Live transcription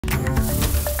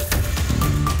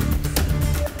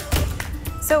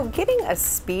So getting a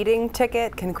speeding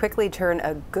ticket can quickly turn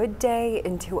a good day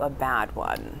into a bad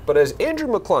one. But as Andrew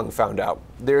McClung found out,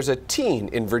 there's a teen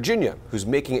in Virginia who's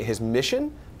making it his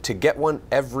mission to get one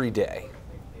every day.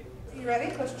 You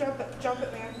ready? Let's jump it,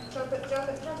 man. Jump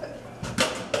it.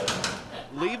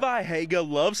 Levi Haga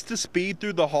loves to speed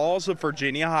through the halls of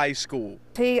Virginia High School.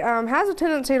 He has a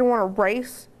tendency to want to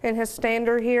race in his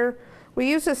stander here. We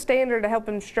use his stander to help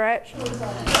him stretch.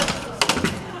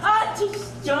 I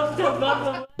just jumped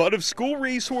above. But if school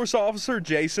resource officer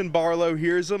Jason Barlow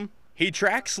hears him, he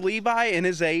tracks Levi and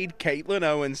his aide Caitlin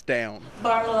Owens down.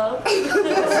 Barlow.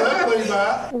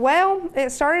 Well,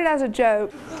 it started as a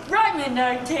joke. Write me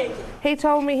another ticket. He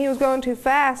told me he was going too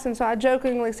fast, and so I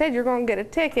jokingly said, "You're going to get a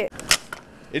ticket."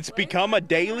 It's become a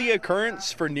daily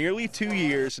occurrence for nearly 2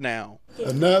 years now.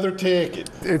 Another ticket.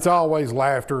 It's always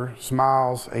laughter,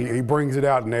 smiles. He brings it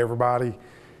out in everybody.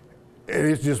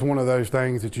 It's just one of those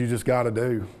things that you just got to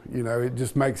do. You know, it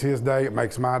just makes his day, it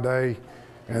makes my day,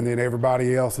 and then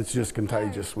everybody else, it's just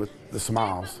contagious with the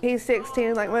smiles. He's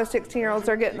 16, like most 16-year-olds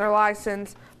are getting their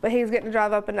license, but he's getting to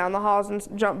drive up and down the halls and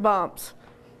jump bumps,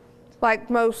 like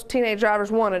most teenage drivers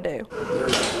want to do.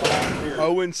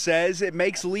 Owens says it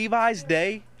makes Levi's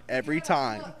day every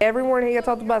time. Every morning he gets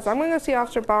off the bus, I'm going to go see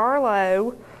Officer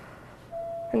Barlow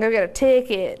and go get a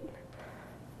ticket.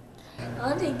 I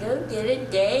want to go get a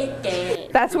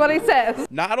ticket. That's what he says.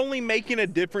 Not only making a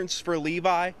difference for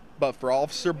Levi, but for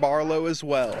Officer Barlow as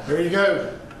well. Here you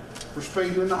go. For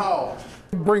speeding in the hall.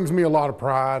 It brings me a lot of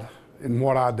pride in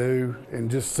what I do, and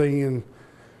just seeing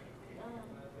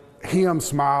him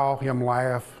smile, him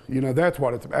laugh, you know, that's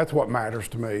what matters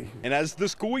to me. And as the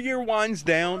school year winds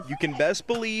down, you can best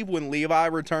believe when Levi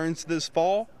returns this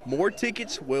fall, more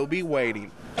tickets will be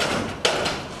waiting.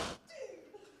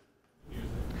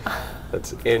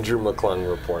 That's Andrew McClung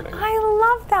reporting. I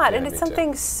love that, Yeah, and it's me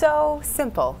something so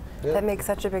simple Yeah. that makes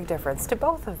such a big difference to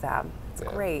both of them. It's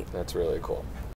great. That's really cool.